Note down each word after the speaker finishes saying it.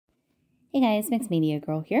Hey guys, Mixed Media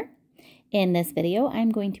Girl here. In this video,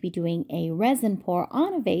 I'm going to be doing a resin pour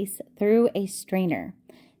on a vase through a strainer.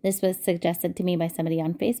 This was suggested to me by somebody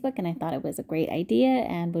on Facebook and I thought it was a great idea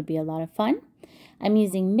and would be a lot of fun. I'm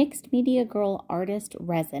using Mixed Media Girl Artist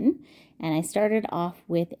Resin, and I started off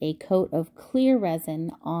with a coat of clear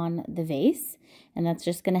resin on the vase, and that's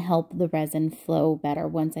just going to help the resin flow better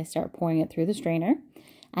once I start pouring it through the strainer.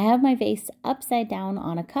 I have my vase upside down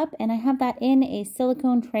on a cup, and I have that in a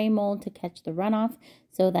silicone tray mold to catch the runoff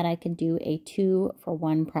so that I can do a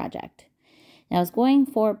 2-for-1 project. Now I was going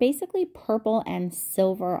for basically purple and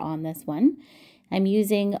silver on this one. I'm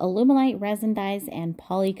using Alumilite resin dyes and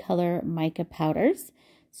polycolor mica powders,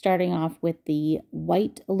 starting off with the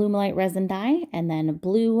white Alumilite resin dye and then a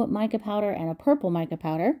blue mica powder and a purple mica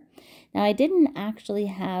powder. Now I didn't actually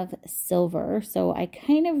have silver, so I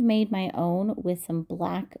kind of made my own with some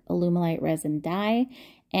black Alumilite resin dye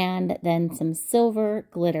and then some silver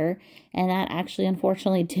glitter, and that actually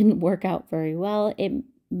unfortunately didn't work out very well. It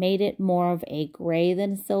made it more of a gray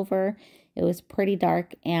than silver. It was pretty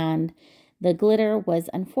dark, and the glitter was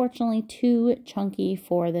unfortunately too chunky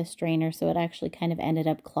for the strainer, so it actually kind of ended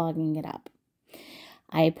up clogging it up.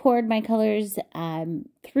 I poured my colors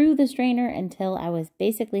through the strainer until I was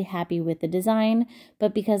basically happy with the design,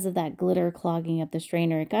 but because of that glitter clogging up the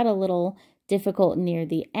strainer, it got a little difficult near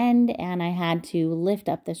the end, and I had to lift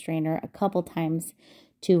up the strainer a couple times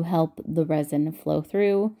to help the resin flow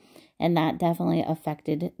through, and that definitely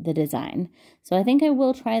affected the design. So I think I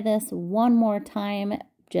will try this one more time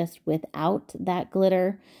just without that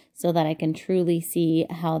glitter so that I can truly see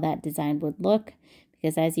how that design would look,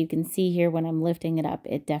 because as you can see here when I'm lifting it up,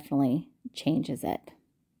 it definitely changes it.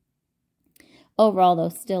 Overall though,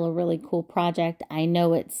 still a really cool project. I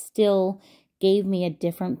know it still gave me a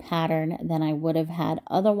different pattern than I would have had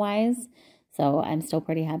otherwise, so I'm still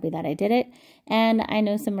pretty happy that I did it. And I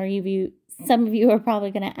know some of you are probably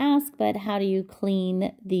going to ask, but how do you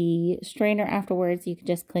clean the strainer afterwards? You can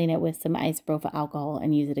just clean it with some isopropyl alcohol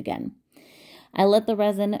and use it again. I let the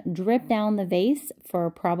resin drip down the vase for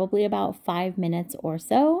probably about 5 minutes or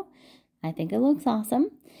so. I think it looks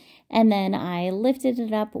awesome. And then I lifted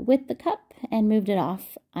it up with the cup and moved it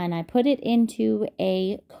off, and I put it into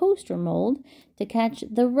a coaster mold to catch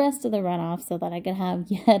the rest of the runoff so that I could have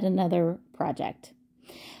yet another project.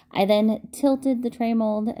 I then tilted the tray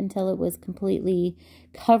mold until it was completely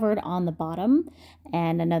covered on the bottom.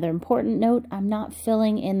 And another important note, I'm not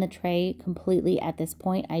filling in the tray completely at this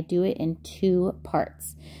point. I do it in 2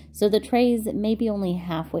 parts. So the trays may be only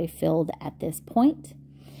halfway filled at this point.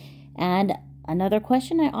 And another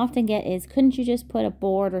question I often get is, couldn't you just put a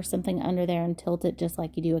board or something under there and tilt it just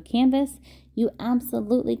like you do a canvas? You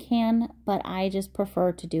absolutely can, but I just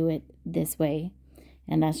prefer to do it this way.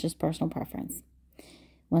 And that's just personal preference.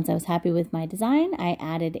 Once I was happy with my design, I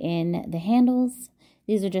added in the handles.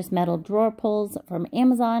 These are just metal drawer pulls from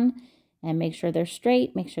Amazon, and make sure they're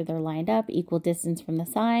straight, make sure they're lined up, equal distance from the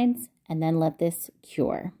sides, and then let this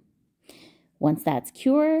cure. Once that's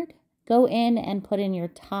cured, go in and put in your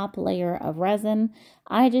top layer of resin.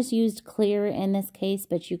 I just used clear in this case,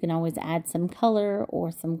 but you can always add some color or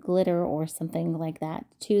some glitter or something like that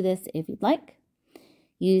to this if you'd like.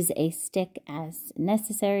 Use a stick as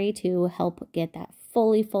necessary to help get that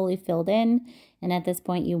fully filled in, and at this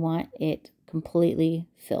point you want it completely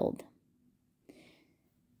filled.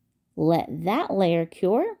 Let that layer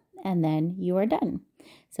cure, and then you are done.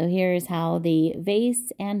 So here's how the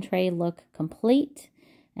vase and tray look complete,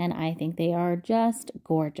 and I think they are just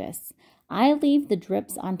gorgeous. I leave the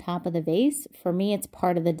drips on top of the vase. For me, it's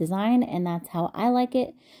part of the design, and that's how I like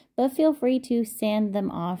it, but feel free to sand them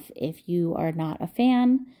off if you are not a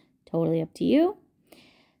fan. Totally up to you.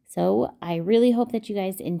 So I really hope that you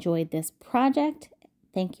guys enjoyed this project.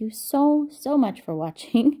 Thank you so much for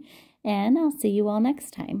watching, and I'll see you all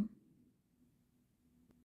next time.